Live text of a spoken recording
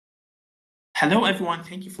Hello, everyone.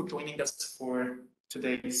 Thank you for joining us for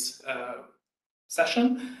today's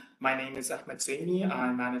session. My name is Ahmed Zaini.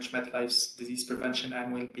 I manage MetLife's Disease Prevention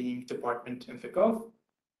and Wellbeing Department in the Gulf.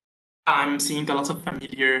 I'm seeing a lot of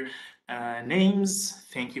familiar names.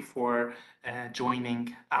 Thank you for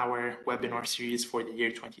joining our webinar series for the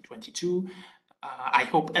year 2022. I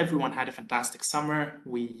hope everyone had a fantastic summer.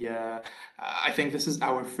 I think this is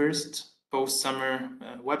our first post-summer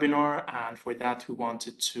webinar, and for that we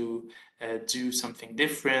wanted to do something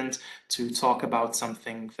different, to talk about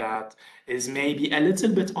something that is maybe a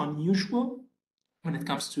little bit unusual when it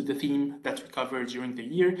comes to the theme that we cover during the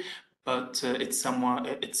year, but it's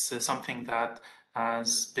something that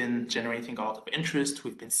has been generating a lot of interest.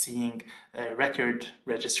 We've been seeing record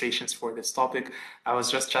registrations for this topic. I was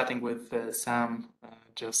just chatting with Sam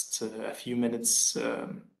just a few minutes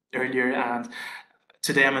earlier, and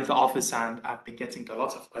today I'm in the office and I've been getting a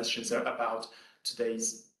lot of questions about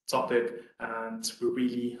today's topic, and we're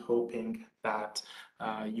really hoping that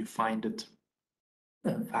you find it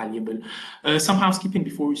valuable. Some housekeeping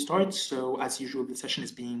before we start. So as usual, the session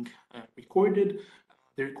is being recorded.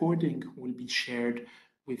 The recording will be shared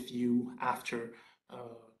with you after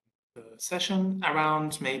the session,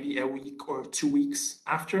 around maybe a week or 2 weeks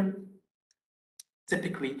after.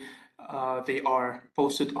 Typically, they are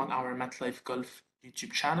posted on our MetLife Gulf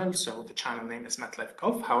YouTube channel. So the channel name is MetLife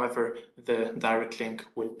Gulf. However, the direct link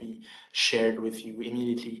will be shared with you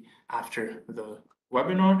immediately after the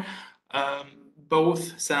webinar.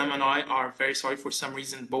 Both Sam and I are very sorry. For some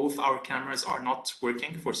reason, both our cameras are not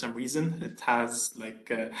working for some reason. It has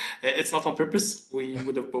it's not on purpose. We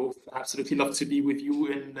would have both absolutely loved to be with you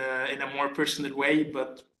in a more personal way,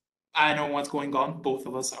 but I know what's going on. Both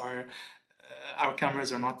of us are, our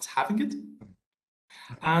cameras are not having it.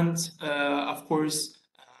 And of course,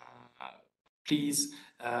 please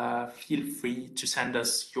feel free to send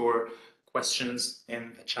us your questions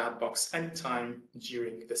in the chat box anytime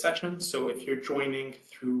during the session. So if you're joining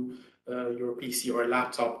through your PC or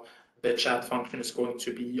laptop, the chat function is going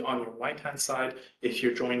to be on your right-hand side. If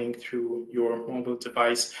you're joining through your mobile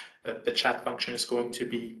device, the chat function is going to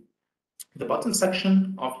be the button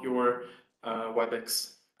section of your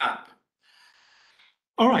WebEx app.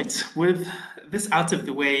 All right, with this out of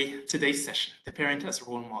the way, today's session, the parent as a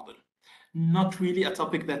role model. Not really a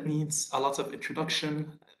topic that needs a lot of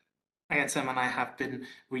introduction. Again, Sam and I have been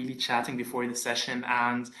really chatting before the session,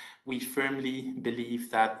 and we firmly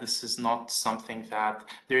believe that this is not something that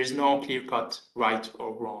there is no clear-cut right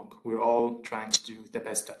or wrong. We're all trying to do the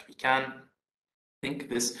best that we can. I think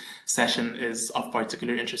this session is of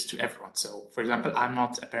particular interest to everyone. So, for example, I'm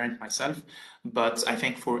not a parent myself, but I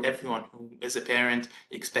think for everyone who is a parent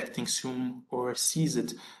expecting soon or sees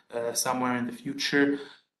it somewhere in the future,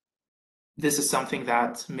 this is something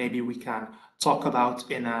that maybe we can talk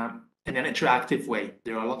about in an interactive way.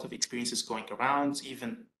 There are a lot of experiences going around.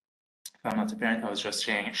 Even if I'm not a parent, I was just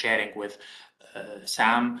sharing with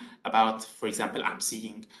Sam about, for example, I'm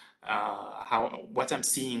seeing what I'm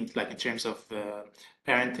seeing like in terms of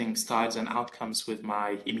parenting styles and outcomes with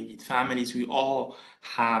my immediate families. We all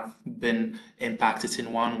have been impacted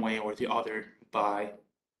in one way or the other by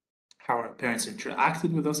how our parents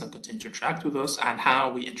interacted with us and continue to interact with us, and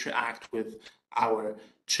how we interact with our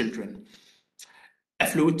children. A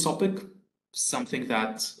fluid topic, something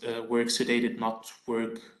that works today did not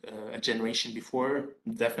work a generation before.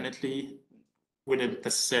 Definitely wouldn't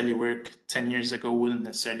necessarily work 10 years ago, wouldn't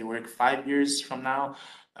necessarily work 5 years from now.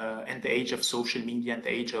 In the age of social media, in the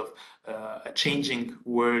age of a changing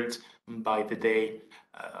world by the day,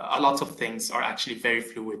 a lot of things are actually very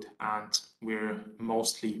fluid, and we're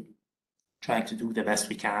mostly trying to do the best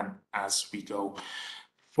we can as we go.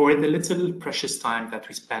 For the little precious time that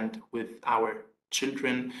we spend with our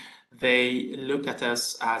children, they look at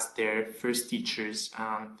us as their first teachers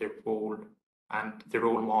and their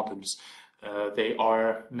role models. They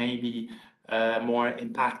are maybe more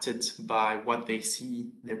impacted by what they see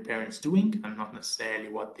their parents doing and not necessarily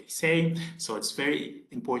what they say. So it's very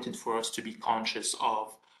important for us to be conscious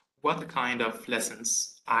of what kind of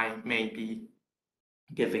lessons I may be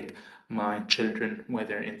giving my children,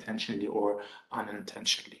 whether intentionally or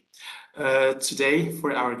unintentionally. Today,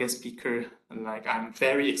 for our guest speaker, I'm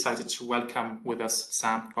very excited to welcome with us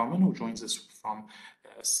Sam Common, who joins us from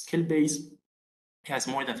Skillbase. He has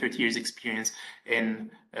more than 30 years experience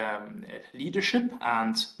in leadership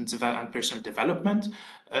and personal development.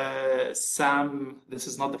 Sam, this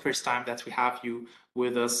is not the first time that we have you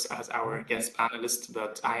with us as our guest panelist,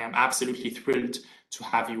 but I am absolutely thrilled to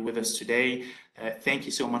have you with us today. Thank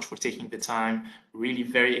you so much for taking the time. Really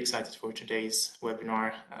very excited for today's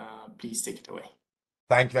webinar. Please take it away.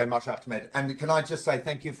 Thank you very much, Ahmed. And can I just say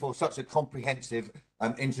thank you for such a comprehensive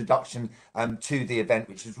introduction to the event,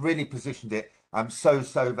 which has really positioned it so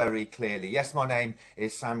very clearly. Yes, my name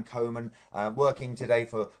is Sam Coleman, working today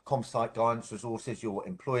for ComSite Guidance Resources, your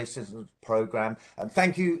employee assistance program. And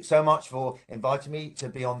thank you so much for inviting me to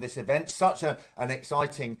be on this event. Such an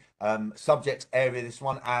exciting subject area, this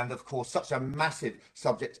one, and of course, such a massive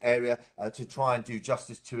subject area to try and do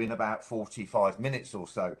justice to in about 45 minutes or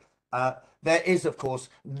so. There is, of course,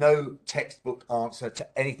 no textbook answer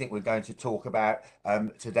to anything we're going to talk about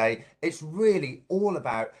today. It's really all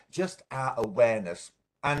about just our awareness.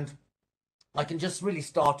 And I can just really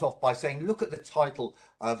start off by saying, look at the title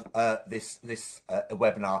of this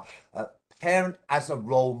webinar, Parent as a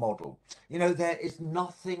Role Model. You know, there is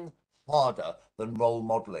nothing harder than role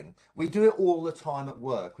modeling. We do it all the time at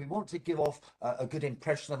work. We want to give off a good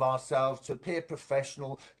impression of ourselves, to appear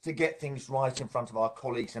professional, to get things right in front of our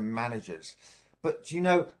colleagues and managers. But you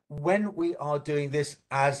know, when we are doing this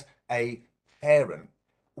as a parent,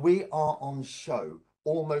 we are on show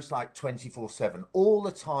almost like 24/7. All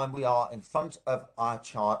the time we are in front of our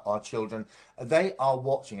children. They are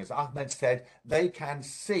watching. As Ahmed said, they can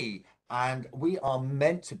see, and we are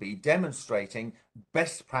meant to be demonstrating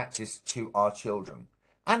best practice to our children.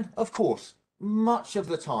 And of course, much of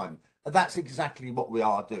the time, that's exactly what we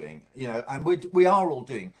are doing, you know, and we are all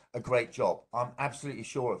doing a great job. I'm absolutely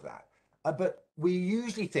sure of that. But we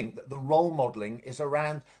usually think that the role modeling is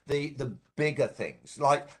around the bigger things,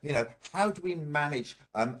 like, you know, how do we manage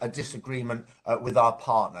a disagreement with our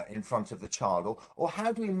partner in front of the child, or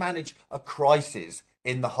how do we manage a crisis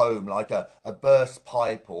in the home, like a burst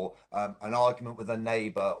pipe, or an argument with a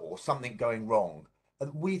neighbor, or something going wrong.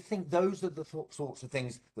 And we think those are the sorts of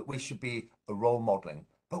things that we should be role modeling.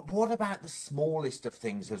 But what about the smallest of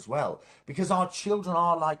things as well? Because our children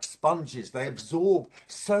are like sponges. They absorb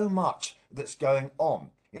so much that's going on.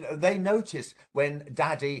 You know, they notice when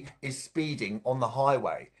daddy is speeding on the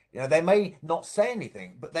highway. You know, they may not say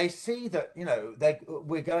anything, but they see that, you know,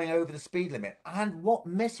 we're going over the speed limit. And what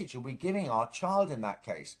message are we giving our child in that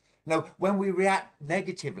case? You know, when we react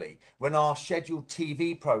negatively, when our scheduled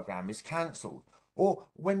TV program is cancelled, or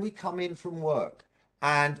when we come in from work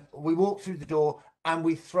and we walk through the door and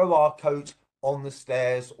we throw our coat on the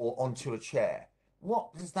stairs or onto a chair.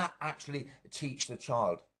 What does that actually teach the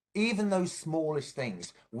child? Even those smallest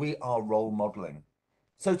things, we are role modeling.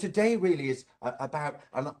 So today really is about,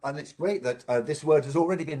 and it's great that this word has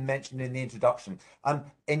already been mentioned in the introduction,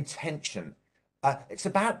 intention. It's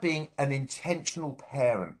about being an intentional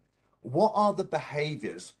parent. What are the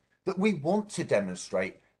behaviors that we want to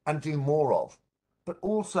demonstrate and do more of? But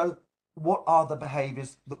also, what are the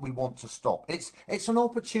behaviors that we want to stop? It's an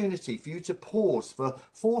opportunity for you to pause for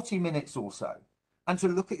 40 minutes or so and to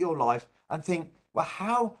look at your life and think, well,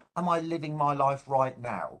 how am I living my life right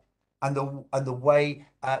now? And the way,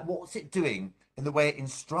 what's it doing in the way it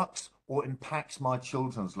instructs or impacts my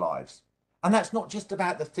children's lives? And that's not just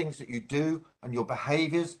about the things that you do and your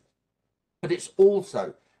behaviors, but it's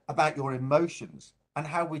also about your emotions and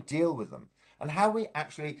how we deal with them, and how we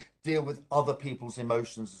actually deal with other people's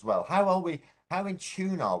emotions as well. How in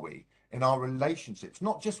tune are we in our relationships,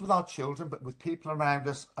 not just with our children, but with people around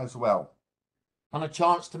us as well? And a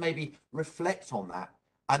chance to maybe reflect on that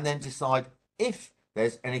and then decide if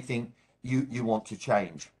there's anything you want to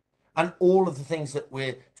change. And all of the things that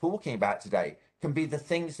we're talking about today can be the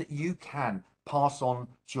things that you can pass on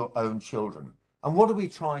to your own children. And what are we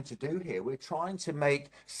trying to do here? We're trying to make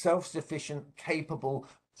self-sufficient, capable,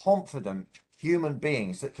 confident human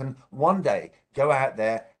beings that can one day go out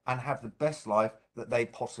there and have the best life that they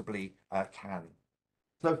possibly can.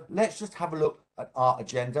 So let's just have a look at our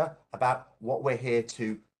agenda about what we're here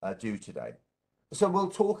to do today. So we'll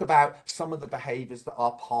talk about some of the behaviors that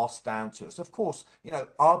are passed down to us. Of course, you know,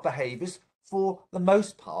 our behaviors, for the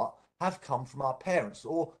most part, have come from our parents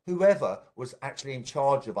or whoever was actually in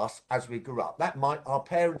charge of us as we grew up. Our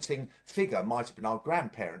parenting figure might have been our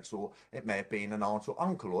grandparents, or it may have been an aunt or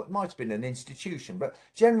uncle, or it might have been an institution. But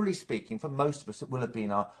generally speaking, for most of us, it will have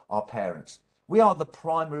been our parents. We are the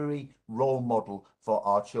primary role model for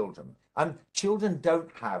our children. And children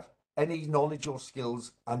don't have any knowledge or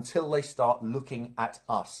skills until they start looking at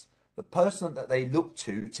us. The person that they look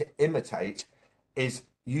to imitate is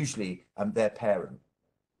usually their parent.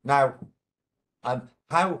 Now,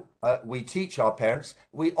 how we teach our parents,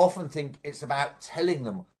 we often think it's about telling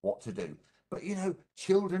them what to do. But, you know,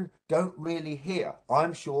 children don't really hear.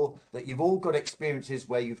 I'm sure that you've all got experiences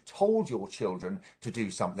where you've told your children to do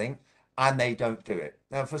something and they don't do it.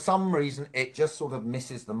 Now, for some reason, it just sort of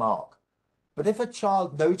misses the mark. But if a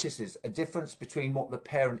child notices a difference between what the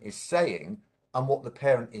parent is saying and what the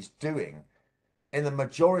parent is doing, in the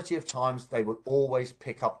majority of times, they will always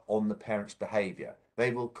pick up on the parent's behavior.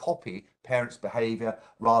 They will copy parents' behavior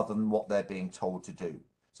rather than what they're being told to do.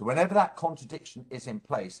 So whenever that contradiction is in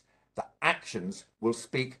place, the actions will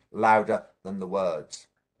speak louder than the words.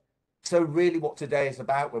 So really what today is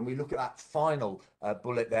about, when we look at that final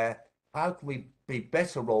bullet there, how can we be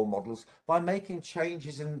better role models by making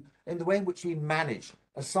changes in the way in which we manage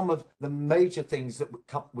some of the major things that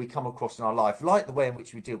we come across in our life, like the way in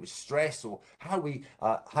which we deal with stress, or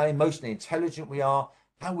how emotionally intelligent we are,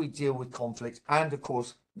 how we deal with conflict, and of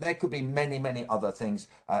course there could be many other things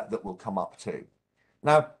that will come up too.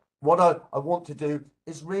 Now, what I want to do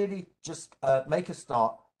is really just make a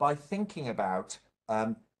start by thinking about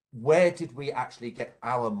where did we actually get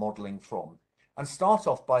our modeling from, and start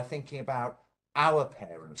off by thinking about our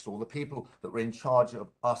parents, or the people that were in charge of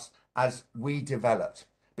us as we developed,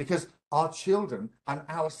 because our children and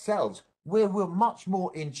ourselves, we're much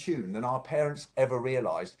more in tune than our parents ever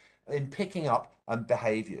realized in picking up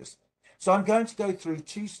behaviors. So I'm going to go through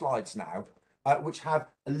 2 slides now which have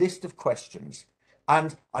a list of questions,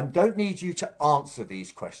 and I don't need you to answer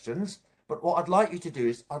these questions, but what I'd like you to do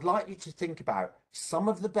is I'd like you to think about some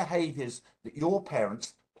of the behaviors that your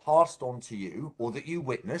parents passed on to you, or that you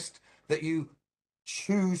witnessed, that you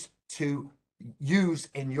choose to use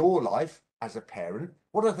in your life as a parent.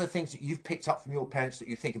 What are the things that you've picked up from your parents that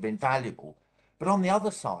you think have been valuable? But on the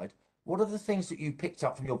other side, what are the things that you picked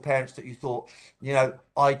up from your parents that you thought, you know,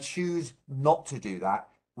 I choose not to do that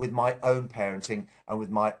with my own parenting and with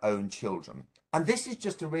my own children? And this is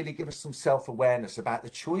just to really give us some self-awareness about the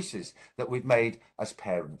choices that we've made as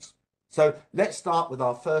parents. So let's start with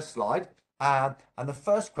our first slide. And the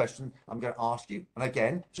first question I'm going to ask you, and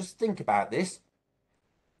again, just think about this.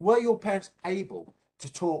 Were your parents able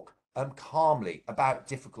to talk calmly about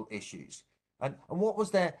difficult issues? And what was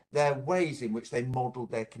their ways in which they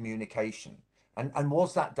modeled their communication? And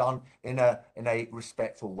was that done in a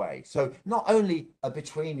respectful way? So not only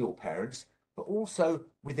between your parents, but also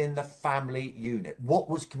within the family unit. What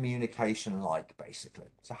was communication like, basically?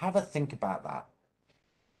 So have a think about that.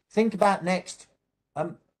 Think about next,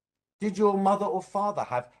 did your mother or father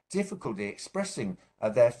have difficulty expressing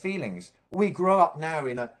their feelings? We grow up now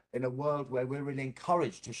in a world where we're really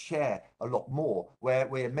encouraged to share a lot more, where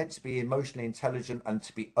we're meant to be emotionally intelligent and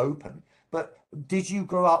to be open. But did you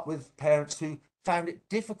grow up with parents who found it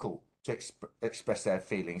difficult to express their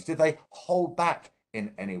feelings? Did they hold back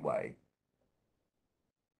in any way?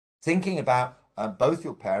 Thinking about both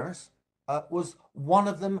your parents, was one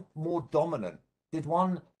of them more dominant? Did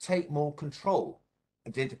one take more control?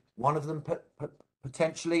 Did one of them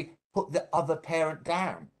potentially put the other parent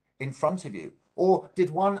down in front of you? Or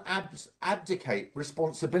did one abdicate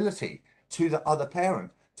responsibility to the other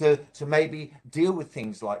parent to maybe deal with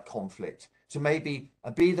things like conflict, to maybe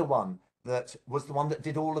be the one that was the one that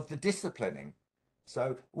did all of the disciplining?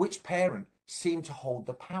 So which parent seemed to hold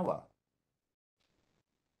the power?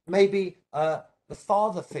 Maybe the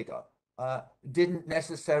father figure didn't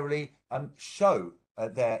necessarily show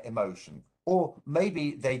their emotion, or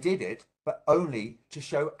maybe they did it, but only to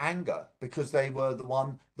show anger because they were the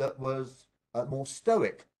one that was more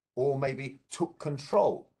stoic, or maybe took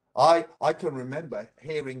control. I can remember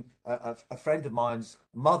hearing a friend of mine's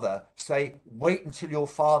mother say, wait until your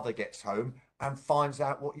father gets home and finds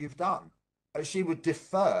out what you've done. She would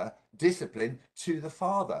defer discipline to the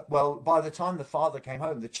father. Well, by the time the father came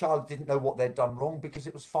home, the child didn't know what they'd done wrong because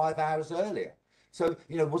it was 5 hours earlier. So,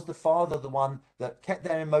 you know, was the father the one that kept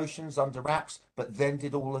their emotions under wraps, but then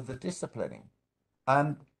did all of the disciplining?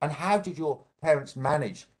 And how did your parents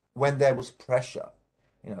manage when there was pressure?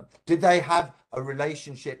 You know, did they have a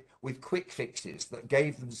relationship with quick fixes that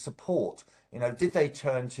gave them support? You know, did they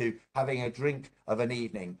turn to having a drink of an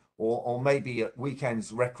evening, or maybe at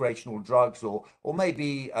weekends recreational drugs, or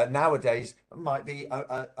maybe nowadays it might be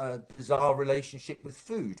a bizarre relationship with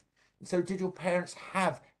food? So did your parents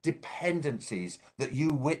have dependencies that you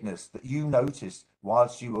witnessed, that you noticed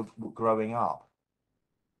whilst you were growing up?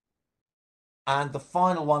 And the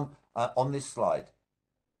final one on this slide,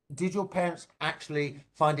 did your parents actually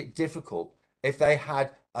find it difficult if they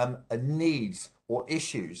had needs or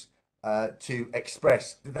issues to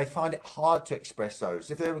express? Did they find it hard to express those?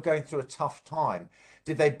 If they were going through a tough time,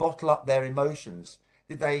 did they bottle up their emotions?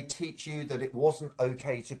 Did they teach you that it wasn't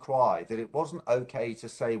okay to cry, that it wasn't okay to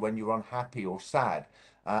say when you're unhappy or sad,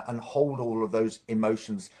 and hold all of those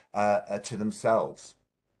emotions to themselves?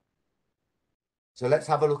 So let's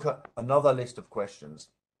have a look at another list of questions.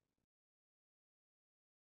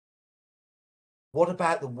 What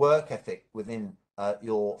about the work ethic within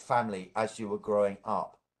your family as you were growing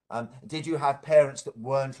up? Did you have parents that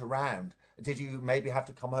weren't around Did you maybe have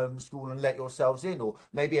to come home from school and let yourselves in? Or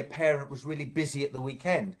maybe a parent was really busy at the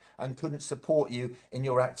weekend and couldn't support you in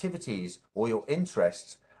your activities or your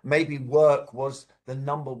interests. Maybe work was the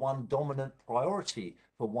 #1 dominant priority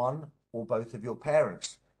for one or both of your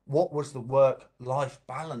parents. What was the work-life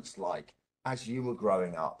balance like as you were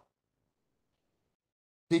growing up?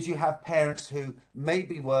 Did you have parents who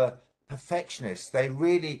maybe were perfectionists? They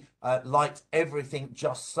really liked everything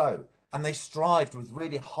just so, and they strived with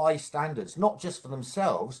really high standards, not just for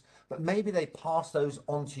themselves, but maybe they passed those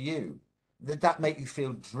on to you. Did that make you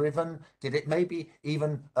feel driven? Did it maybe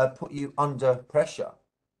even put you under pressure?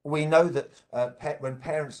 We know that when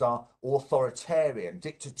parents are authoritarian,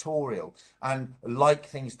 dictatorial, and like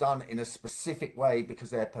things done in a specific way because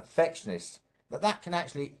they're perfectionists, that can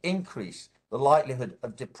actually increase the likelihood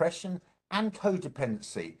of depression and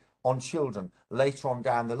codependency on children later on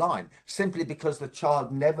down the line, simply because the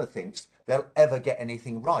child never thinks they'll ever get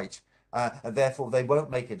anything right, and therefore they won't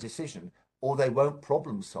make a decision or they won't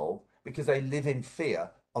problem solve because they live in fear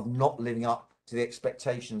of not living up to the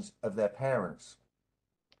expectations of their parents.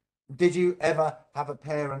 Did you ever have a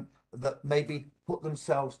parent that maybe put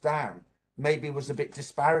themselves down, maybe was a bit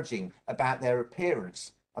disparaging about their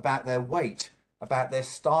appearance, about their weight, about their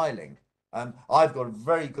styling? I've got a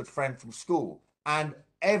very good friend from school, and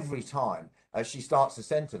every time she starts a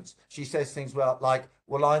sentence, she says things like,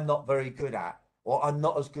 well, I'm not very good at, or I'm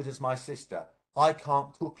not as good as my sister. I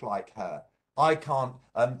can't cook like her. I can't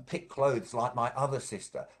pick clothes like my other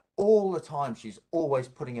sister. All the time, she's always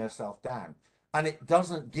putting herself down. And it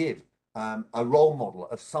doesn't give a role model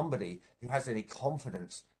of somebody who has any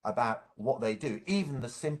confidence about what they do, even the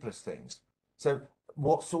simplest things. So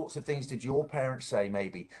what sorts of things did your parents say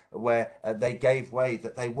maybe where they gave way,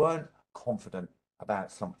 that they weren't confident about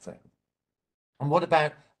something? And what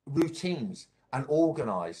about routines and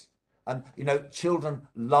organized? And you know, children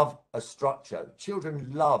love a structure.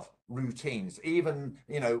 Children love routines. Even,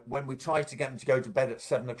 you know, when we try to get them to go to bed at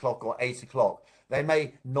 7 o'clock or 8 o'clock, they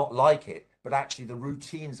may not like it, but actually the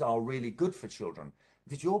routines are really good for children.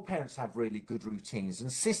 Did your parents have really good routines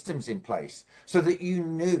and systems in place so that you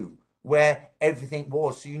knew where everything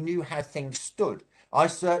was, so you knew how things stood? I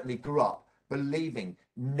certainly grew up believing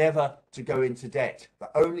never to go into debt. The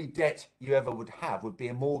only debt you ever would have would be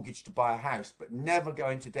a mortgage to buy a house, but never go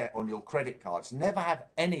into debt on your credit cards. Never have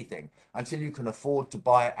anything until you can afford to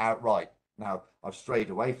buy it outright. Now, I've strayed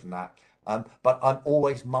away from that, but I'm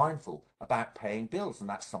always mindful about paying bills, and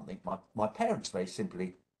that's something my parents very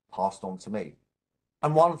simply passed on to me.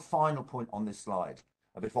 And one final point on this slide,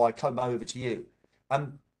 before I come over to you.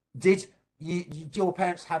 Did your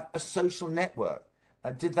parents have a social network?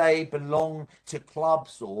 Did they belong to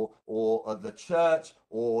clubs or the church,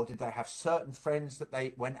 or did they have certain friends that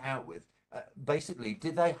they went out with? Basically,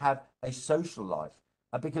 did they have a social life?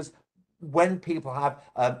 Because when people have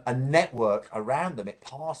a network around them, it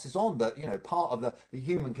passes on. That, you know, part of the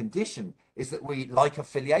human condition is that we like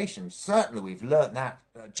affiliation. Certainly, we've learned that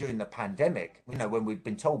during the pandemic, you know, when we've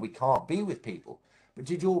been told we can't be with people. But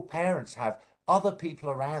did your parents have other people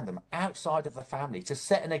around them outside of the family to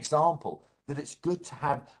set an example that it's good to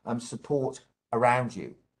have support around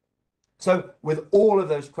you? So with all of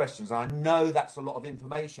those questions, I know that's a lot of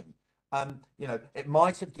information. You know, it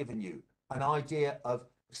might have given you an idea of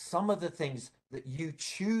some of the things that you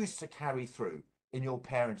choose to carry through in your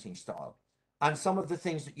parenting style and some of the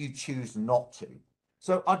things that you choose not to.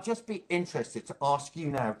 So I'd just be interested to ask you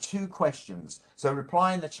now 2 questions. So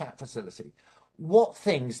reply in the chat facility. What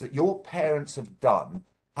things that your parents have done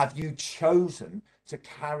have you chosen to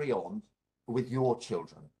carry on with your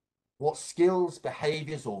children? What skills,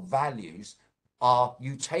 behaviors, or values are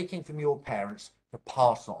you taking from your parents to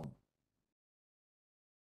pass on?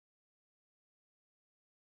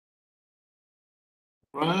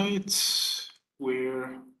 Right,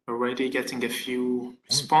 we're already getting a few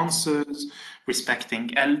responses.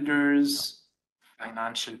 Respecting elders,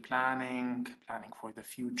 financial planning, planning for the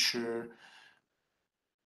future,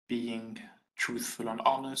 being truthful and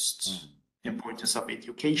honest, importance of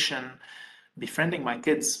education, befriending my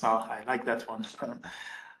kids. Wow, I like that one.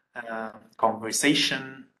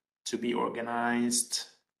 Conversation, to be organized,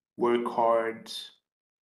 work hard,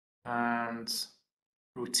 and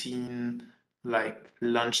routine like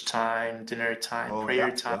lunchtime, dinner time,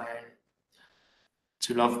 prayer time,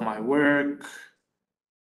 to love my work,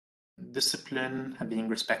 discipline, and being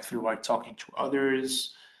respectful while talking to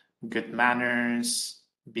others, good manners,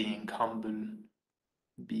 being humble,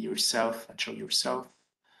 be yourself and show yourself.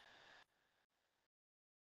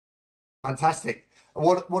 Fantastic.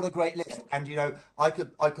 What a great list. And you know, I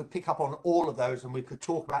could pick up on all of those and we could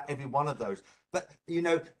talk about every one of those. But, you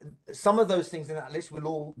know, some of those things in that list will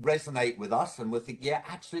all resonate with us and we'll think, yeah,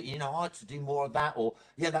 absolutely, you know, I had to do more of that, or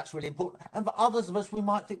yeah, that's really important. And for others of us, we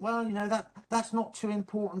might think, well, you know, that's not too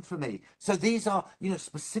important for me. So these are, you know,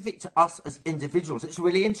 specific to us as individuals. It's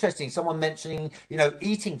really interesting. Someone mentioning, you know,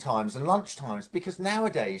 eating times and lunch times, because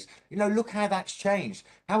nowadays, you know, look how that's changed.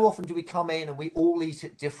 How often do we come in and we all eat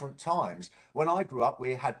at different times? When I grew up,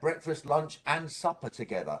 we had breakfast, lunch, and supper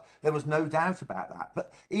together. There was no doubt about that.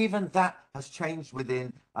 But even that has changed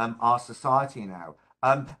within our society now.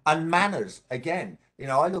 And manners, again, you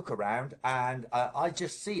know, I look around and I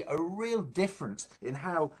just see a real difference in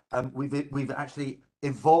how we've actually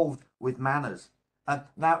evolved with manners.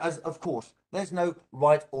 Now, as of course, there's no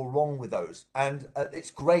right or wrong with those, and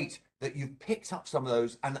it's great that you've picked up some of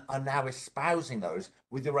those and are now espousing those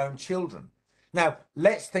with your own children. Now,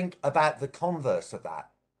 let's think about the converse of that.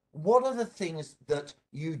 What are the things that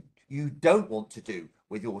you don't want to do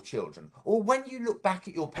with your children? Or when you look back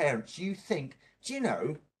at your parents, you think, do you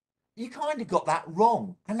know, you kind of got that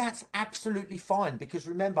wrong. And that's absolutely fine, because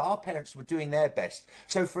remember, our parents were doing their best.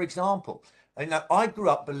 So, for example, you know, I grew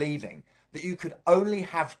up believing that you could only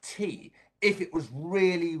have tea if it was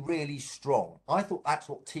really, really strong. I thought that's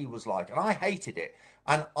what tea was like, and I hated it.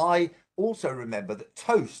 And I also remember that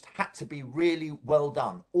toast had to be really well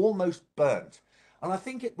done, almost burnt. And I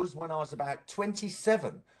think it was when I was about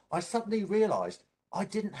 27, I suddenly realized I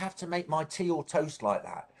didn't have to make my tea or toast like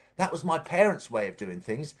that. That was my parents' way of doing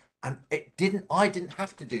things, and I didn't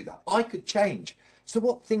have to do that. I could change. So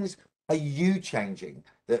what things are you changing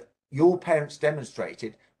that your parents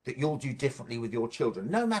demonstrated that you'll do differently with your children,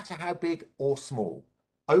 no matter how big or small?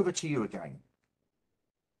 Over to you again.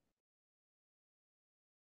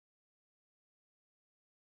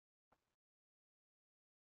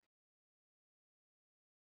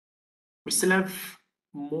 We still have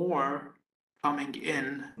more coming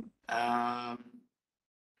in. Um,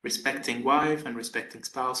 Respecting wife and respecting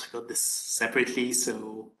spouse. We got this separately,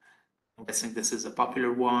 so I'm guessing this is a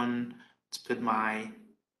popular one. To put my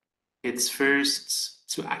kids first,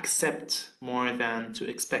 to accept more than to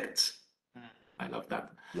expect. I love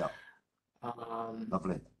that. Yeah, Um,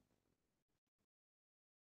 lovely.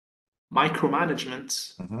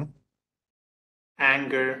 Micromanagement, Hmm.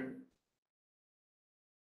 anger,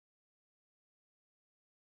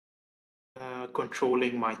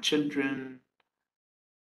 controlling my children,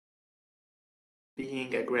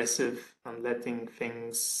 being aggressive and letting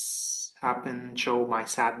things happen, show my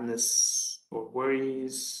sadness or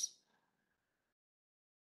worries.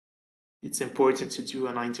 It's important to do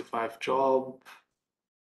a 9 to 5 job,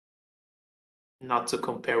 not to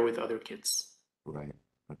compare with other kids. Great.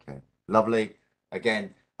 Okay. Lovely.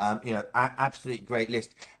 Again, you know, absolutely great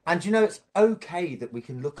list. And you know, it's okay that we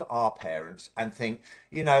can look at our parents and think,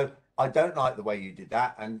 you know, I don't like the way you did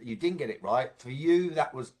that, and you didn't get it right. For you,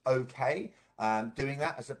 that was okay. Doing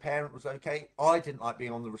that as a parent was okay. I didn't like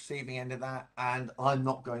being on the receiving end of that, and I'm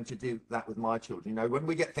not going to do that with my children. You know, when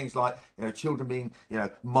we get things like, you know, children being, you know,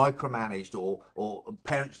 micromanaged, or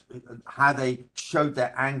parents how they showed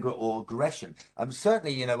their anger or aggression.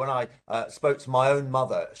 Certainly, you know, when I spoke to my own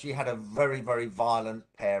mother, she had a very, very violent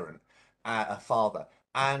parent, a father.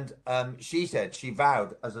 And she said she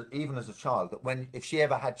vowed, even as a child, that if she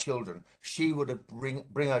ever had children, she would have bring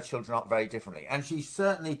her children up very differently. And she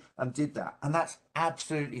certainly did that. And that's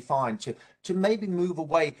absolutely fine to maybe move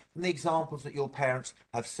away from the examples that your parents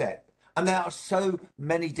have set. And there are so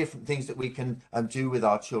many different things that we can do with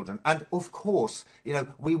our children. And of course, you know,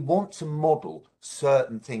 we want to model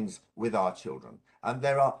certain things with our children. And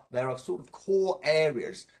there are sort of core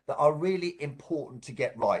areas that are really important to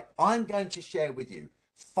get right. I'm going to share with you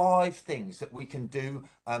 5 things that we can do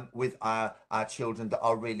with our children that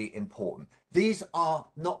are really important. These are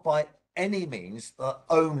not by any means the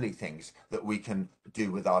only things that we can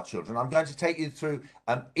do with our children. I'm going to take you through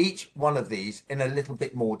each one of these in a little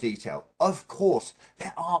bit more detail. Of course,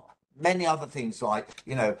 there are many other things like,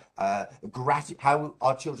 you know, how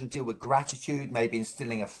our children deal with gratitude, maybe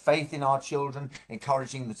instilling a faith in our children,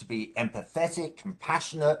 encouraging them to be empathetic,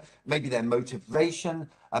 compassionate, maybe their motivation,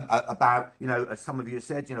 about, you know, as some of you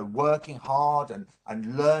said, you know, working hard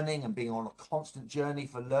and learning and being on a constant journey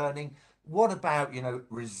for learning. What about, you know,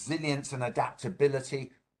 resilience and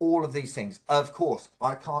adaptability? All of these things. Of course,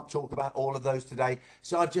 I can't talk about all of those today.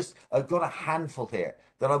 So I've got a handful here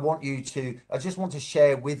that I just want to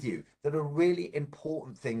share with you that are really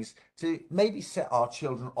important things to maybe set our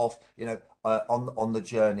children off, you know, on the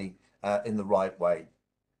journey in the right way.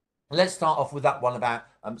 Let's start off with that one about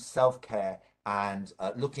self-care and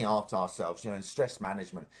looking after ourselves, and stress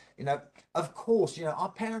management. Of course,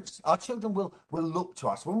 our children will look to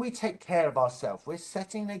us when we take care of ourselves. We're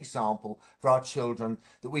setting an example for our children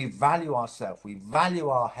that we value ourselves, we value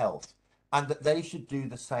our health, and that they should do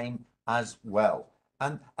the same as well.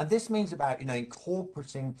 And this means about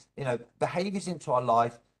incorporating behaviors into our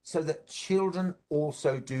life so that children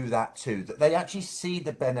also do that too, that they actually see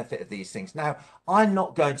the benefit of these things. Now, I'm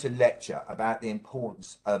not going to lecture about the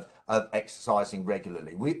importance of exercising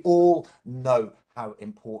regularly. We all know how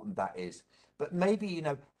important that is. But maybe,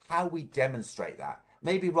 how we demonstrate that.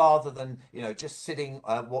 Maybe rather than, just sitting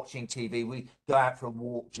watching TV, we go out for a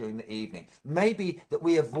walk during the evening. Maybe that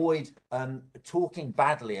we avoid talking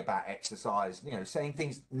badly about exercise, saying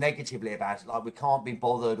things negatively about it, like we can't be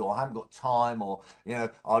bothered or haven't got time, or,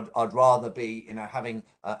 I'd rather be, having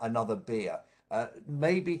another beer.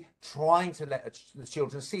 Maybe trying to let the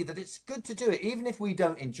children see that it's good to do it, even if we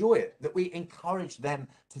don't enjoy it, that we encourage them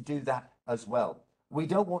to do that as well. We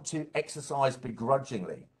don't want to exercise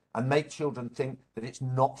begrudgingly and make children think that it's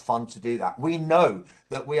not fun to do that. We know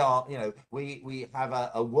that we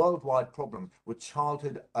have a worldwide problem with child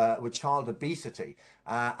obesity,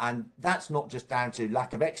 and that's not just down to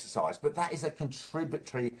lack of exercise, but that is a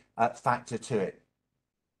contributory factor to it.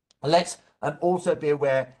 Let's also be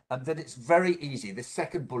aware that it's very easy, the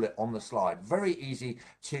second bullet on the slide, very easy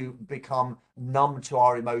to become numb to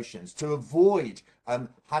our emotions, to avoid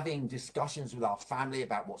having discussions with our family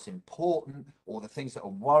about what's important, or the things that are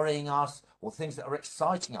worrying us, or things that are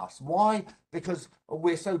exciting us. Why? Because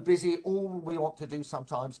we're so busy, all we want to do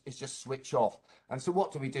sometimes is just switch off. And so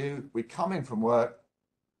what do? We come in from work,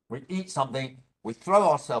 we eat something, we throw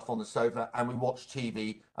ourselves on the sofa, and we watch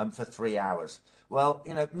TV for 3 hours. Well,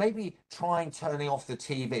 maybe trying turning off the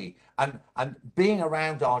TV and being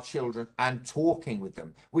around our children and talking with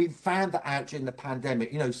them. We've found that out during the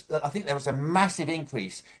pandemic. I think there was a massive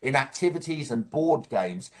increase in activities and board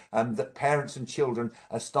games that parents and children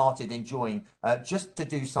started enjoying, just to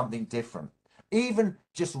do something different. Even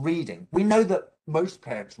just reading. We know that most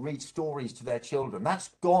parents read stories to their children. That's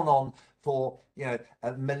gone on for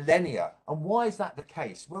millennia. And why is that the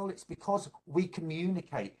case? Well, it's because we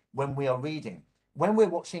communicate when we are reading. When we're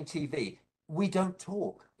watching TV, we don't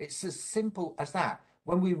talk. It's as simple as that.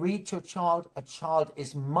 When we read to a child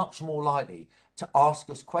is much more likely to ask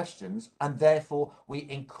us questions, and therefore we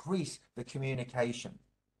increase the communication.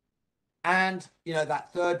 And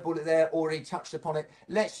that third bullet there, already touched upon it.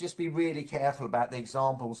 Let's just be really careful about the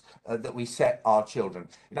examples that we set our children.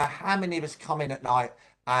 How many of us come in at night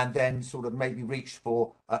and then sort of maybe reach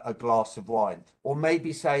for a glass of wine, or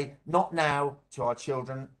maybe say, not now, to our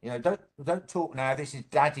children, don't talk now, this is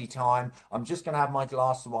daddy time, I'm just going to have my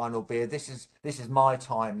glass of wine or beer, this is my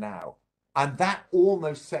time now. And that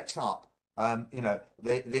almost sets up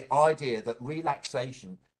the idea that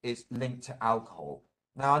relaxation is linked to alcohol.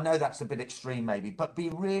 Now, I know that's a bit extreme maybe, but be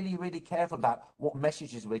really, really careful about what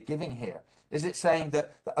messages we're giving here. Is it saying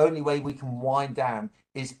that the only way we can wind down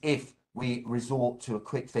is if we resort to a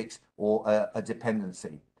quick fix or a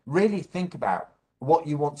dependency? Really think about what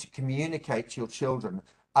you want to communicate to your children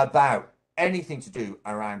about anything to do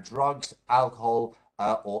around drugs, alcohol,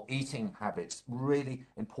 or eating habits. Really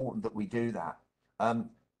important that we do that.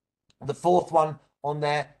 The fourth one on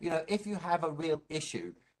there, if you have a real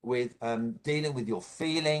issue with dealing with your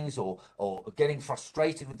feelings, or getting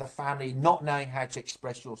frustrated with the family, not knowing how to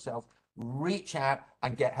express yourself, reach out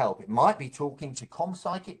and get help. It might be talking to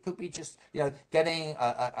ComPsych, it could be just getting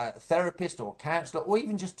a therapist or a counselor, or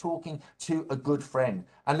even just talking to a good friend,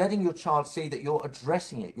 and letting your child see that you're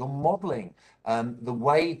addressing it, you're modeling the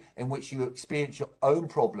way in which you experience your own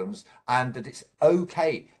problems, and that it's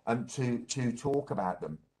okay to talk about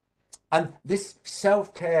them. And this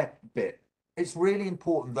self-care bit, it's really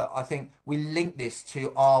important that I think we link this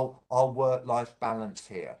to our work-life balance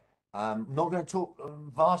here. I'm not going to talk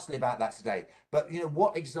vastly about that today, but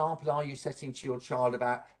what example are you setting to your child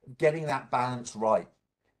about getting that balance right?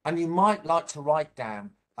 And you might like to write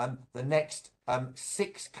down the next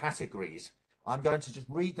 6 categories. I'm going to just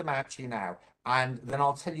read them out to you now, and then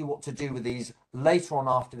I'll tell you what to do with these later on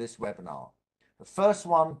after this webinar. The first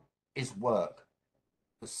one is work.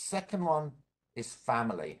 The second one is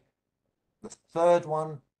family. The third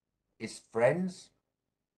one is friends.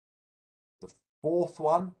 The fourth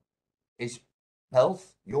one is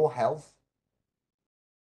health, your health.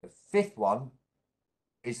 The fifth one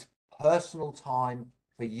is personal time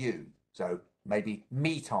for you. So maybe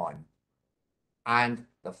me time. And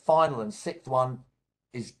the final and sixth one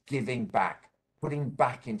is giving back, putting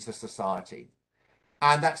back into society.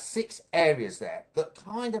 And that's 6 areas there that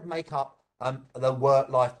kind of make up the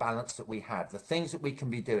work-life balance that we have, the things that we can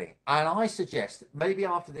be doing. And I suggest that maybe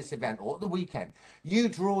after this event or at the weekend, you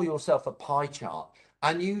draw yourself a pie chart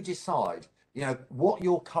and you decide, what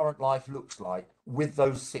your current life looks like with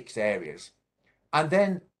those 6 areas. And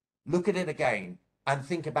then look at it again and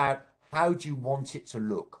think about, how do you want it to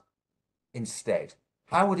look instead?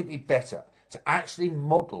 How would it be better to actually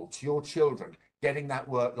model to your children getting that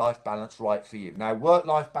work-life balance right for you? Now,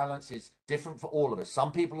 work-life balance is different for all of us.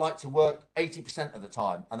 Some people like to work 80% of the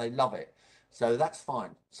time and they love it. So that's fine.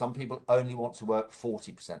 Some people only want to work 40%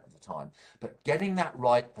 of the time. But getting that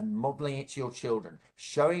right and modeling it to your children,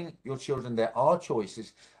 showing your children there are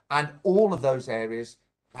choices, and all of those areas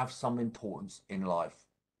have some importance in life.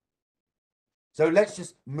 So let's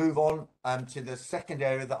just move on to the second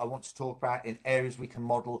area that I want to talk about in areas we can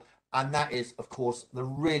model. And that is, of course, the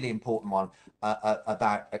really important one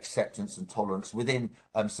about acceptance and tolerance within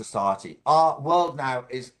society. Our world now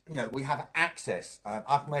is, we have access.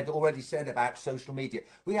 Ahmed already said about social media.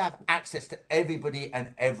 We have access to everybody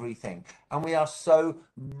and everything. And we are so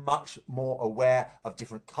much more aware of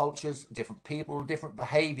different cultures, different people, different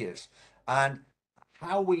behaviors. And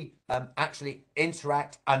how we actually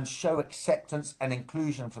interact and show acceptance and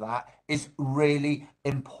inclusion for that is really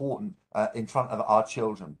important in front of our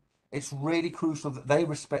children. It's really crucial that they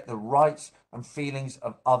respect the rights and feelings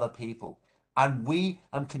of other people. And we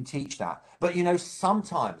can teach that. But,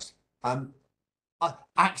 sometimes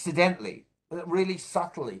accidentally, really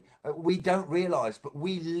subtly, we don't realize, but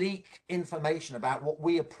we leak information about what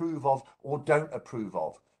we approve of or don't approve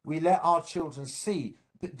of. We let our children see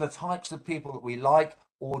the types of people that we like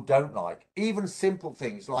or don't like. Even simple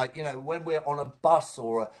things like, when we're on a bus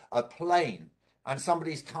or a plane and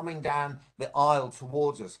somebody's coming down the aisle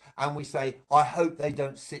towards us and we say, I hope they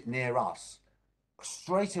don't sit near us.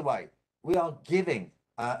 Straight away, we are giving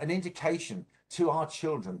an indication to our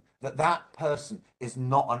children that that person is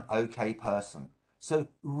not an okay person. So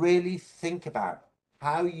really think about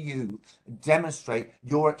how you demonstrate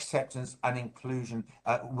your acceptance and inclusion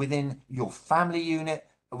within your family unit,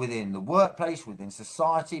 within the workplace, within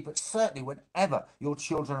society, but certainly whenever your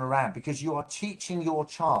children are around, because you are teaching your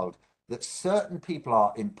child that certain people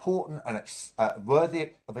are important and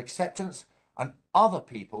worthy of acceptance, and other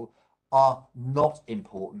people are not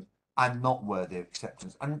important and not worthy of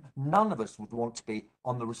acceptance. And none of us would want to be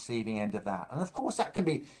on the receiving end of that. And of course, that can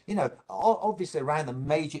be, obviously around the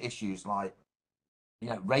major issues like,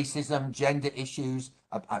 racism, gender issues,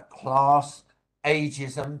 class,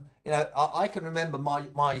 ageism. I can remember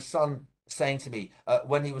my son saying to me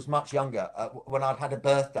when he was much younger, when I'd had a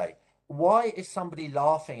birthday, why is somebody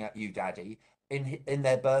laughing at you, Daddy, in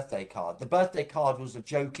their birthday card? The birthday card was a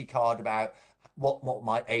jokey card about what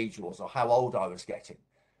my age was or how old I was getting.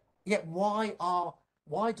 Yet why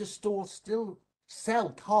do stores still sell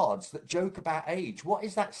cards that joke about age? What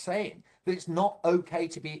is that saying? That it's not okay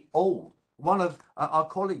to be old. One of our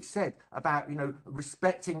colleagues said about,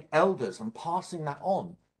 respecting elders and passing that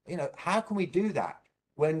on. How can we do that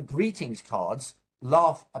when greetings cards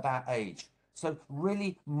laugh about age? So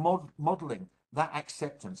really modeling that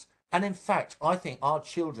acceptance. And in fact, I think our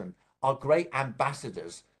children are great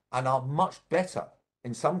ambassadors and are much better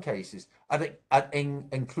in some cases at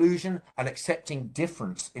inclusion and accepting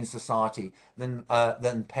difference in society than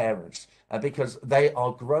parents, because they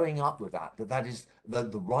are growing up with that is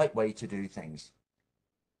the right way to do things.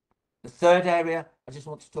 The third area I just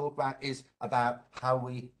want to talk about is about how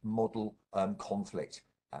we model conflict.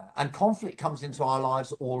 And conflict comes into our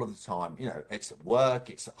lives all of the time. It's at work,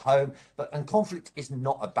 it's at home, and conflict is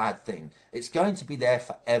not a bad thing. It's going to be there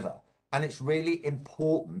forever. And it's really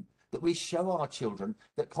important that we show our children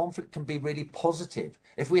that conflict can be really positive.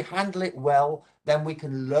 If we handle it well, then we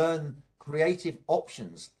can learn creative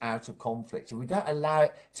options out of conflict. And we don't allow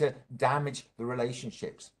it to damage the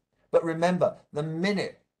relationships. But remember, the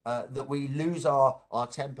minute that we lose our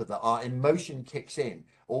temper, that our emotion kicks in,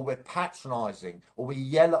 or we're patronizing, or we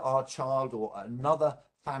yell at our child or another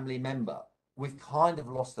family member, we've kind of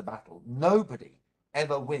lost the battle. Nobody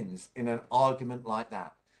ever wins in an argument like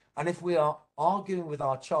that. And if we are arguing with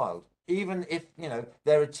our child, even if,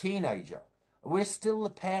 they're a teenager, we're still the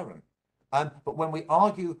parent. But when we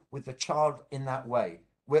argue with the child in that way,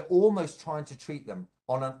 we're almost trying to treat them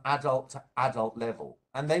on an adult to adult level,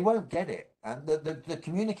 and they won't get it. And the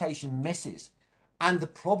communication misses. And the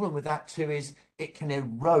problem with that too is it can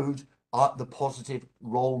erode the positive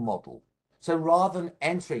role model. So rather than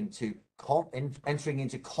entering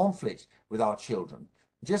into conflict with our children,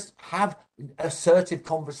 just have assertive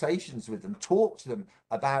conversations with them, talk to them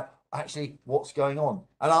about actually what's going on.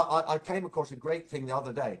 And I came across a great thing the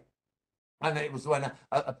other day. And it was when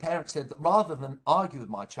a parent said that rather than argue with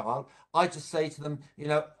my child, I just say to them, you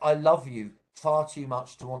know, I love you far too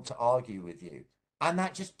much to want to argue with you. And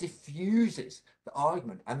that just diffuses the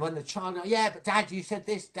argument. And when the child goes, yeah, but Dad, you said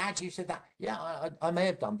this, Dad, you said that. Yeah, I may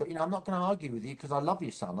have done, but, you know, I'm not going to argue with you because I love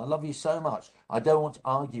you, son. I love you so much. I don't want to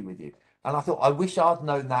argue with you. And I thought, I wish I'd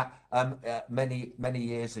known that many, many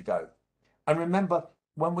years ago. And remember,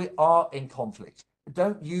 when we are in conflict,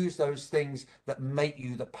 don't use those things that make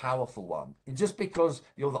you the powerful one. And just because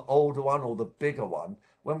you're the older one or the bigger one,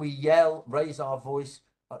 when we yell, raise our voice,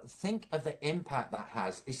 think of the impact that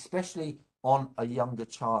has, especially on a younger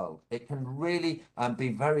child. It can really be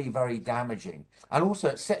very, very damaging. And also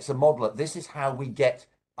it sets a model that this is how we get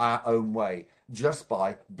our own way, just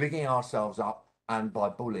by bigging ourselves up and by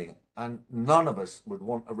bullying. And none of us would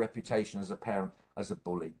want a reputation as a parent as a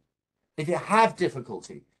bully. If you have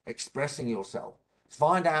difficulty expressing yourself,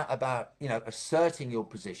 find out about, you know, asserting your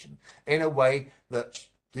position in a way that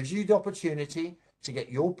gives you the opportunity to get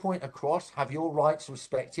your point across, have your rights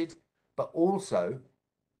respected, but also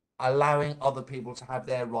allowing other people to have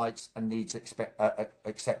their rights and needs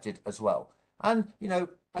accepted as well. And, you know,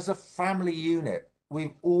 as a family unit,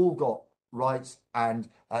 we've all got rights and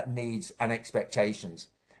needs and expectations.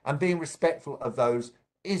 And being respectful of those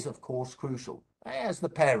is, of course, crucial. As the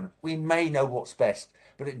parent, we may know what's best,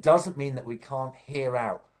 but it doesn't mean that we can't hear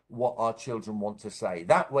out what our children want to say.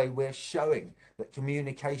 That way, we're showing that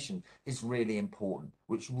communication is really important,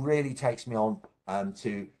 which really takes me on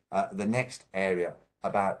to the next area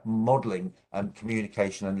about modeling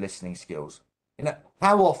communication and listening skills. You know,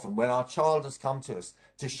 how often when our child has come to us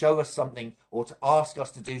to show us something or to ask us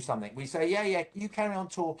to do something, we say, yeah, you carry on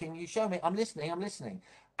talking, you show me, I'm listening,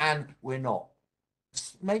 and we're not.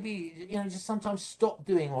 Maybe, you know, just sometimes stop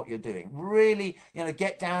doing what you're doing. Really, you know,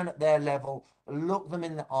 get down at their level, look them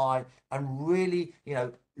in the eye, and really, you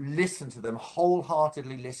know, listen to them,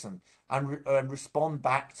 wholeheartedly listen, and respond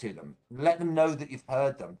back to them. Let them know that you've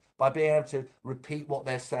heard them by being able to repeat what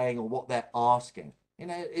they're saying or what they're asking. You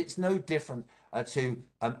know, it's no different to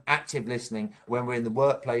active listening when we're in the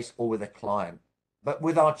workplace or with a client. But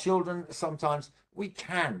with our children, sometimes we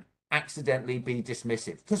can accidentally be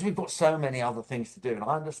dismissive because we've got so many other things to do, and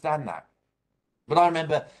I understand that. But I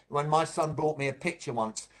remember when my son brought me a picture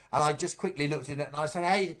once, and I just quickly looked at it and I said,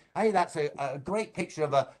 hey, that's a great picture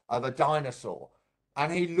of a dinosaur.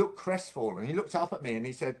 And he looked crestfallen. He looked up at me and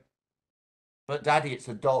he said, but Daddy, it's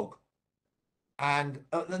a dog. And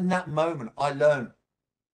in that moment, I learned,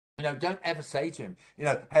 you know, don't ever say to him, you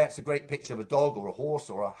know, hey, it's a great picture of a dog or a horse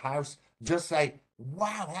or a house. Just say,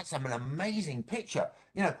 wow, that's an amazing picture.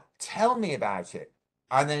 You know, tell me about it.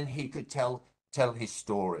 And then he could tell his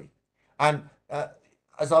story. And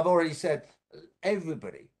as I've already said,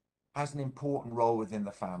 everybody has an important role within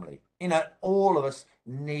the family. You know, all of us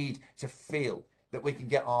need to feel that we can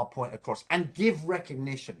get our point across and give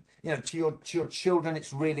recognition, you know, to your children.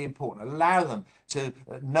 It's really important. Allow them to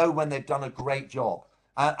know when they've done a great job,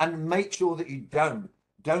 and make sure that you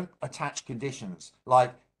don't attach conditions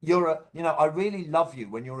like I really love you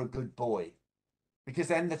when you're a good boy, because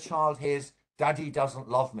then the child hears Daddy doesn't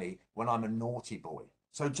love me when I'm a naughty boy.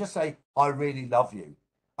 So just say, I really love you.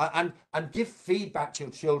 And give feedback to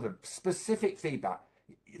your children, specific feedback.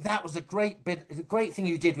 That was a great thing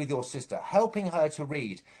you did with your sister, helping her to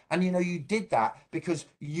read. And, you know, you did that because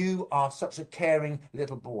you are such a caring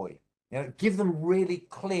little boy. You know, give them really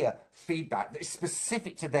clear feedback that is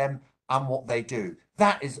specific to them and what they do.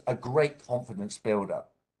 That is a great confidence builder.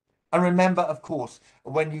 And remember, of course,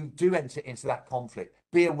 when you do enter into that conflict,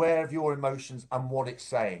 be aware of your emotions and what it's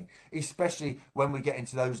saying, especially when we get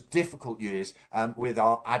into those difficult years with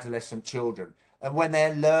our adolescent children. And when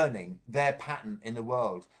they're learning their pattern in the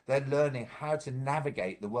world, they're learning how to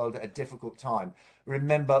navigate the world at a difficult time.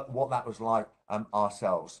 Remember what that was like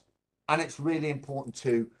ourselves. And it's really important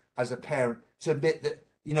too, as a parent, to admit that,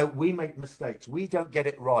 you know, we make mistakes. We don't get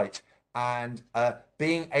it right. And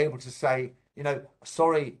being able to say, you know,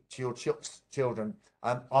 sorry to your children.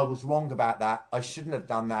 I was wrong about that. I shouldn't have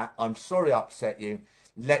done that. I'm sorry I upset you.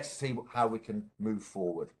 Let's see how we can move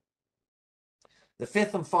forward. The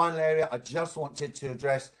fifth and final area I just wanted to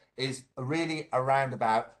address is really around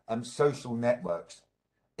about social networks.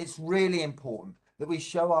 It's really important that we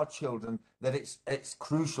show our children that it's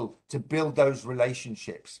crucial to build those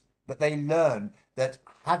relationships, that they learn that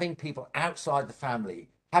having people outside the family,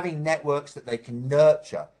 having networks that they can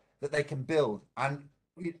nurture, that they can build. And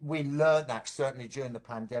we learned that certainly during the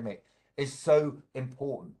pandemic is so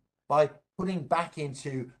important by putting back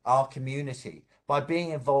into our community, by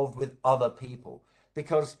being involved with other people,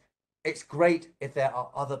 because It's great if there are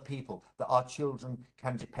other people that our children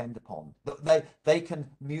can depend upon, that they can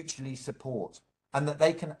mutually support, and that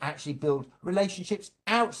they can actually build relationships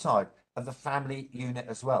outside of the family unit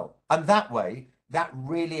as well. And that way, that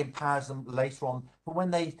really empowers them later on for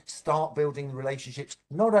when they start building relationships,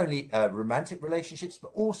 not only romantic relationships,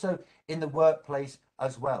 but also in the workplace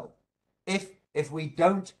as well. If we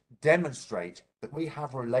don't demonstrate that we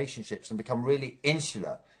have relationships and become really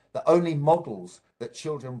insular, the only models that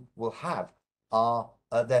children will have are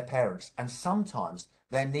their parents. And sometimes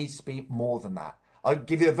there needs to be more than that. I'll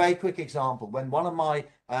give you a very quick example. When one of my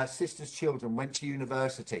sister's children went to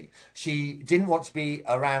university, she didn't want to be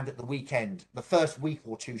around at the weekend, the first week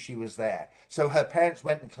or two she was there. So her parents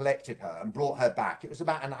went and collected her and brought her back. It was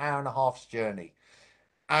about an hour and a half's journey.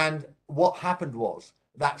 And what happened was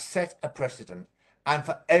that set a precedent. And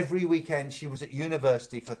for every weekend she was at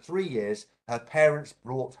university for 3 years, her parents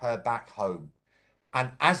brought her back home.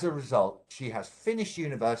 And as a result, she has finished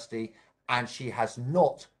university and she has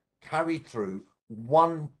not carried through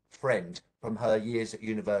one friend from her years at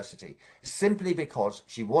university, simply because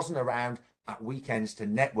she wasn't around at weekends to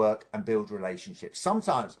network and build relationships.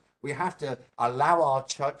 Sometimes we have to allow our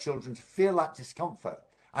children to feel that discomfort.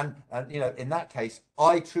 And in that case,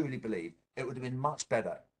 I truly believe it would have been much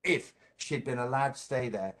better if she'd been allowed to stay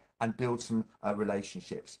there and build some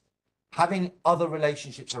relationships. Having other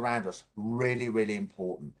relationships around us, really, really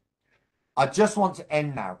important. I just want to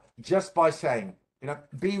end now just by saying,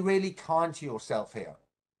 be really kind to yourself here.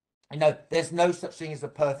 There's no such thing as a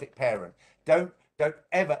perfect parent. Don't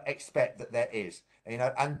ever expect that there is.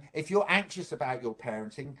 And if you're anxious about your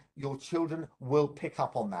parenting, your children will pick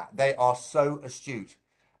up on that. They are so astute.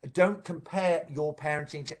 Don't compare your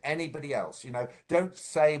parenting to anybody else. Don't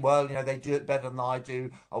say, well, they do it better than I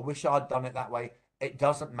do. I wish I'd done it that way. It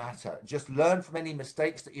doesn't matter. Just learn from any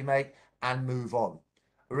mistakes that you make and move on.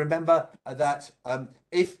 Remember that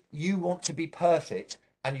if you want to be perfect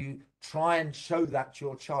and you try and show that to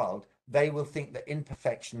your child, they will think that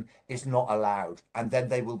imperfection is not allowed, and then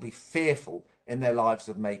they will be fearful in their lives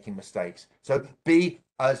of making mistakes. So be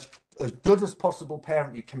as good as possible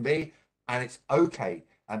parent you can be, and it's okay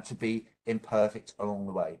to be imperfect along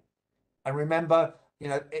the way. And remember,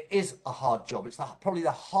 it is a hard job. It's probably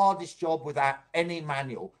the hardest job without any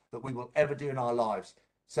manual that we will ever do in our lives.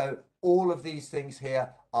 So all of these things here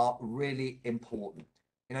are really important.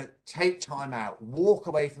 Take time out, walk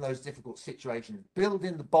away from those difficult situations, build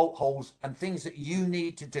in the bolt holes and things that you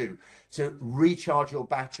need to do to recharge your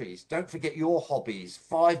batteries. Don't forget your hobbies,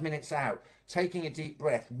 5 minutes out, taking a deep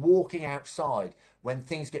breath, walking outside when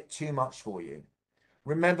things get too much for you.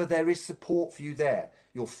 Remember, there is support for you there.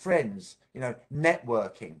 Your friends,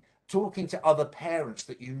 networking, talking to other parents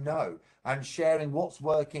that and sharing what's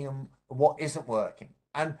working and what isn't working.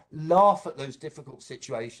 And laugh at those difficult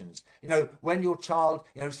situations. When your child,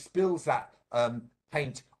 spills that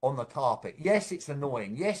paint on the carpet. Yes, it's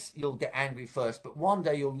annoying. Yes, you'll get angry first, but one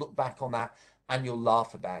day you'll look back on that and you'll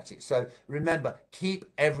laugh about it. So remember, keep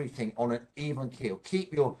everything on an even keel.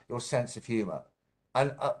 Keep your sense of humor.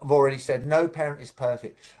 And I've already said no parent is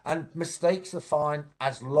perfect, and mistakes are fine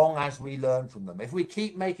as long as we learn from them. If we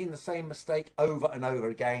keep making the same mistake over and over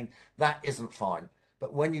again, that isn't fine.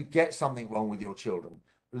 But when you get something wrong with your children,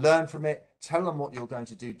 learn from it, tell them what you're going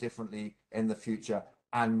to do differently in the future,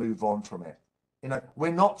 and move on from it.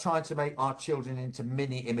 We're not trying to make our children into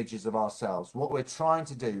mini images of ourselves. What we're trying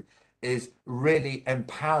to do is really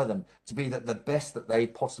empower them to be the best that they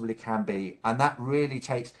possibly can be. And that really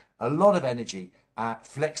takes a lot of energy,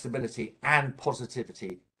 flexibility and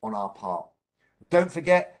positivity on our part. Don't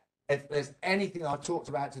forget, if there's anything I talked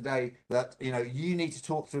about today that you need to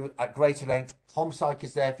talk through at greater length, ComPsych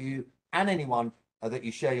is there for you and anyone that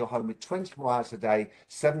you share your home with 24 hours a day,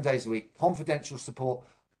 7 days a week, confidential support.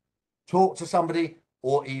 Talk to somebody,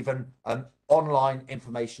 or even online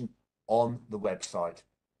information on the website.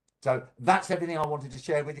 So that's everything I wanted to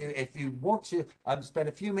share with you. If you want to spend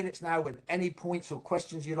a few minutes now with any points or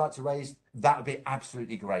questions you'd like to raise, that would be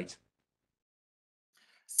absolutely great.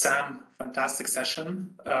 Sam, fantastic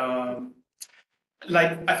session. I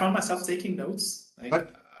found myself taking notes. I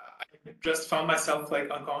just found myself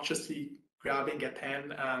unconsciously grabbing a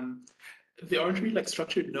pen, and they aren't really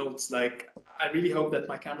structured notes. I really hope that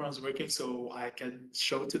my camera is working so I can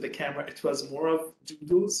show to the camera. It was more of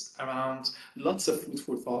doodles around lots of food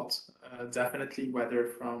for thought, definitely, whether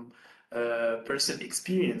from personal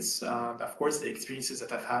experience, of course, the experiences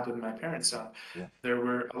that I've had with my parents. There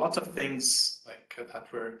were a lot of things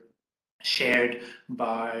that were shared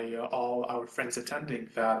by all our friends attending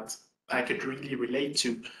that I could really relate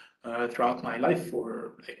to. throughout my life,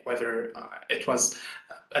 or like whether it was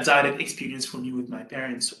a direct experience for me with my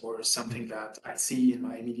parents or something that I see in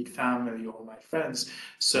my immediate family or my friends.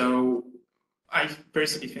 So I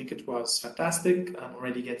personally think it was fantastic. I'm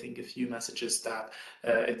already getting a few messages that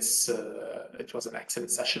it was an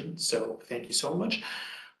excellent session. So thank you so much.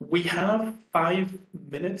 We have 5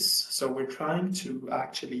 minutes, so we're trying to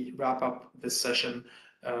actually wrap up this session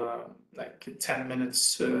like 10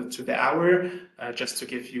 minutes to the hour, just to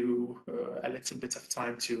give you a little bit of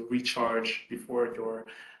time to recharge before your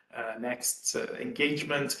next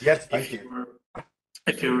engagement. Yes, thank you.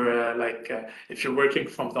 If you're working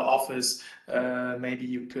from the office, maybe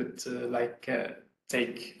you could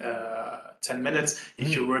take 10 minutes.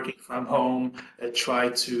 If you're working from home, try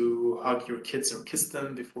to hug your kids or kiss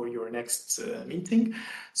them before your next meeting.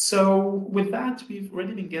 So with that, we've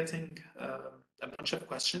already been getting a bunch of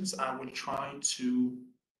questions. I will try to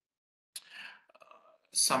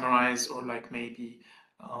summarize or like maybe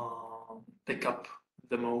pick up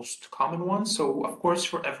the most common ones. So of course,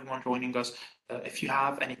 for everyone joining us, if you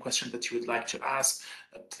have any question that you would like to ask,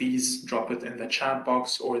 please drop it in the chat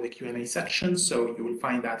box or the Q&A section. So you will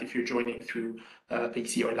find that if you're joining through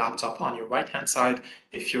PC or laptop on your right-hand side.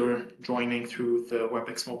 If you're joining through the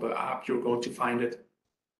WebEx mobile app, you're going to find it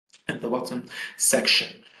in the bottom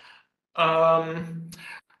section.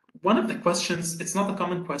 One of the questions, it's not a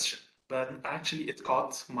common question, but actually it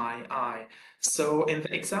caught my eye. So in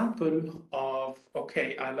the example of,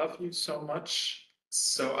 okay, I love you so much,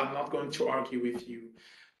 so I'm not going to argue with you,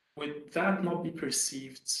 would that not be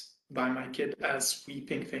perceived by my kid as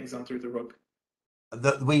sweeping things under the rug?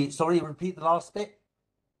 Sorry, repeat the last bit.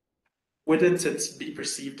 Wouldn't it be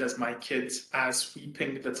perceived as my kid as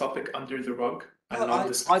sweeping the topic under the rug and not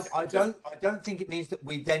discussing I it? don't think it means that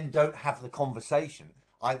we then don't have the conversation.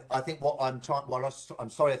 I think what I'm trying,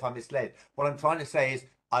 I'm sorry if I'm misled. What I'm trying to say is,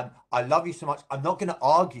 I love you so much. I'm not going to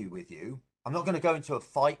argue with you. I'm not going to go into a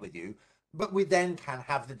fight with you, but we then can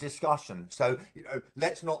have the discussion. So,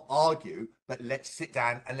 let's not argue, but let's sit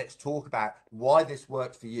down and let's talk about why this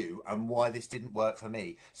worked for you and why this didn't work for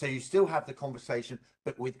me. So you still have the conversation,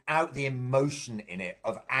 but without the emotion in it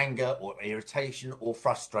of anger or irritation or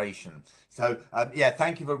frustration. So, yeah,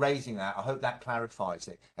 thank you for raising that. I hope that clarifies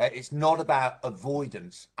it. It's not about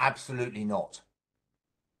avoidance. Absolutely not.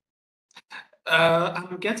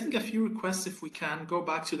 I'm getting a few requests if we can go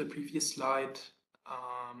back to the previous slide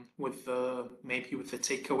with the maybe with the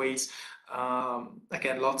takeaways.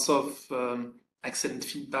 Again, lots of excellent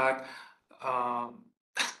feedback.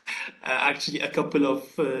 Actually, a couple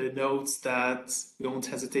of notes that don't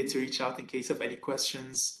hesitate to reach out in case of any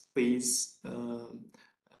questions, please.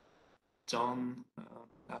 John,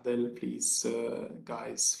 Adel, please,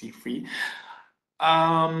 guys, feel free.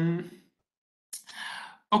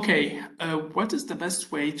 Okay, what is the best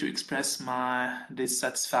way to express my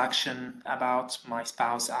dissatisfaction about my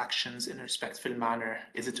spouse's actions in a respectful manner?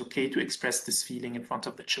 Is it okay to express this feeling in front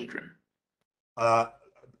of the children?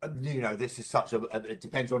 This is it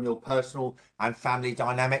depends on your personal and family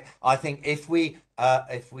dynamic. I think if we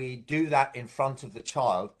do that in front of the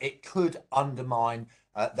child, it could undermine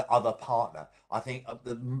the other partner. I think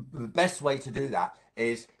the best way to do that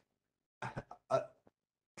is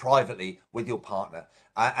privately with your partner.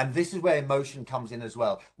 And this is where emotion comes in as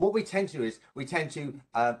well. What we tend to do is we tend to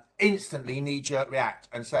instantly knee-jerk react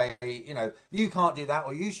and say, you can't do that,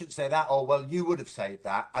 or you should say that, or well, you would have said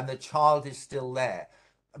that, and the child is still there.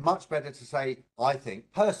 Much better to say, I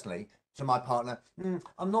think, personally, to my partner,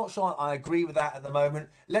 I'm not sure I agree with that at the moment.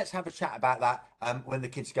 Let's have a chat about that when the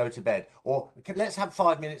kids go to bed. Or let's have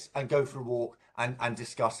 5 minutes and go for a walk and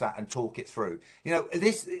discuss that and talk it through.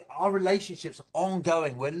 Our relationships are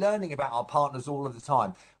ongoing. We're learning about our partners all of the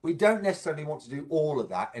time. We don't necessarily want to do all of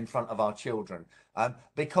that in front of our children.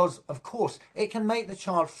 Because of course it can make the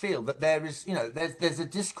child feel that there's a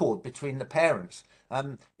discord between the parents.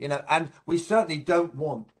 And we certainly don't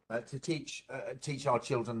want to teach our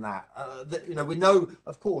children that. We know,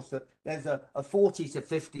 of course, that there's a 40 to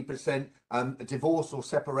 50% divorce or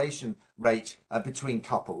separation rate between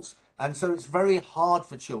couples. And so it's very hard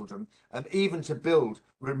for children even to build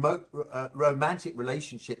romantic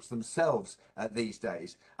relationships themselves these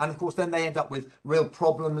days. And of course, then they end up with real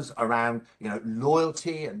problems around,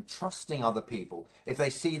 loyalty and trusting other people if they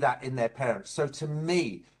see that in their parents. So to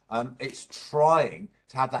me, it's trying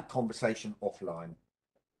to have that conversation offline.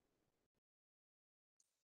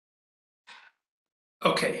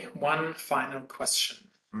 Okay, one final question.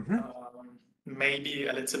 Maybe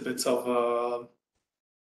a little bit of a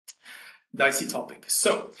dicey topic.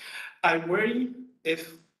 So I worry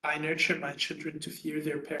if I nurture my children to fear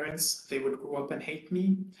their parents, they would grow up and hate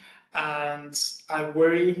me. And I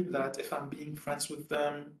worry that if I'm being friends with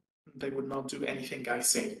them, they would not do anything I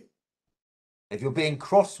say. If you're being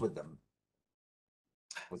cross with them,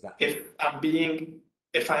 was that?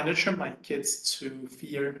 If I nurture my kids to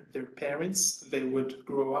fear their parents, they would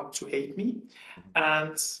grow up to hate me.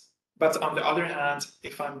 And but on the other hand,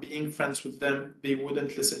 if I'm being friends with them, they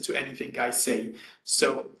wouldn't listen to anything I say.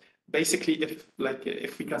 So basically,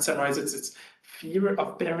 if we can summarize it, it's fear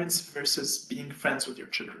of parents versus being friends with your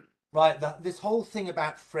children. Right, this whole thing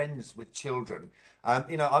about friends with children,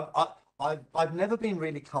 you know, I've never been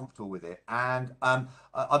really comfortable with it, and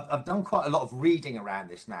I've done quite a lot of reading around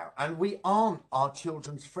this now, and we aren't our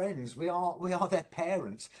children's friends. We are their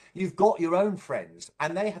parents. You've got your own friends,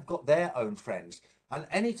 and they have got their own friends. And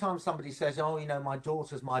anytime somebody says, "Oh, you know, my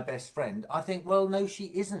daughter's my best friend," I think, well, no, she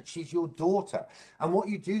isn't. She's your daughter. And what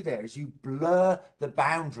you do there is you blur the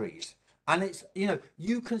boundaries. And it's, you know,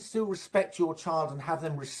 you can still respect your child and have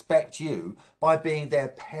them respect you by being their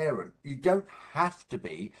parent. You don't have to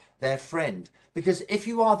be their friend, because if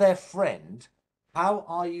you are their friend, how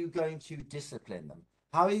are you going to discipline them?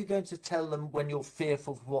 How are you going to tell them when you're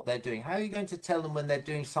fearful for what they're doing? How are you going to tell them when they're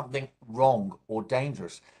doing something wrong or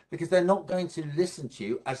dangerous? Because they're not going to listen to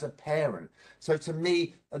you as a parent. So to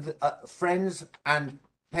me, friends and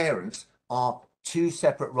parents are two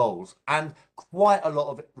separate roles, and quite a lot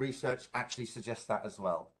of research actually suggests that as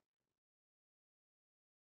well.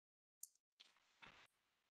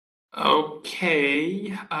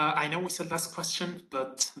 Okay, I know we said last question,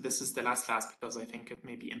 but this is the last because I think it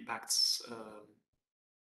maybe impacts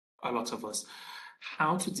a lot of us.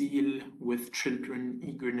 How to deal with children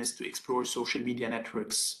eagerness to explore social media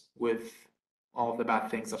networks with all the bad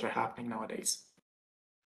things that are happening nowadays?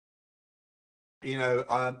 You know,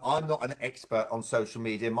 I'm not an expert on social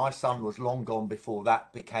media. My son was long gone before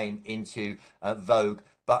that became into vogue.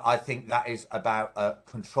 But I think that is about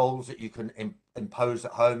controls that you can impose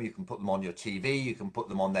at home. You can put them on your TV. You can put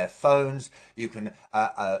them on their phones. You can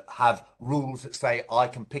have rules that say I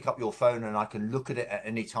can pick up your phone and I can look at it at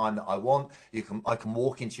any time that I want. I can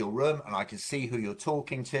walk into your room and I can see who you're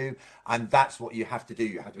talking to. And that's what you have to do.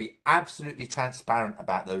 You have to be absolutely transparent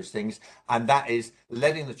about those things. And that is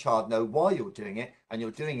letting the child know why you're doing it. And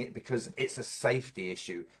you're doing it because it's a safety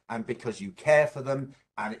issue and because you care for them,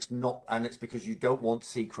 and it's because you don't want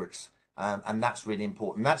secrets. And that's really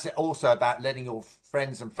important. That's also about letting your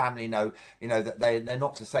friends and family know, you know, that they're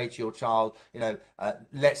not to say to your child, you know,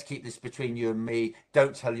 let's keep this between you and me.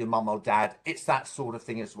 Don't tell your mum or dad. It's that sort of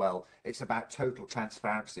thing as well. It's about total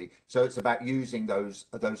transparency. So it's about using those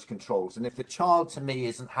controls. And if the child, to me,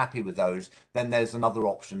 isn't happy with those, then there's another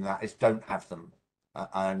option, that is don't have them.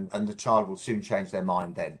 And the child will soon change their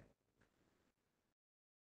mind then.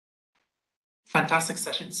 Fantastic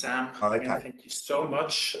session, Sam. Okay. Thank you so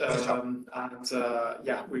much.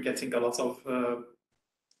 Yeah, we're getting a lot of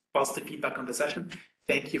positive feedback on the session.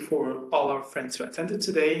 Thank you for all our friends who attended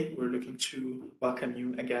today. We're looking to welcome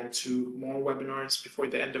you again to more webinars before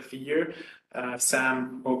the end of the year.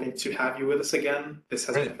 Sam, hoping to have you with us again. This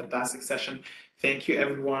has been a fantastic session. Thank you,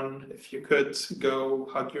 everyone. If you could go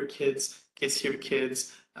hug your kids, kiss your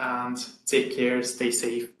kids, and take care, stay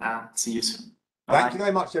safe, and see you soon. Thank you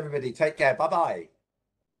very much, everybody. Take care. Bye-bye.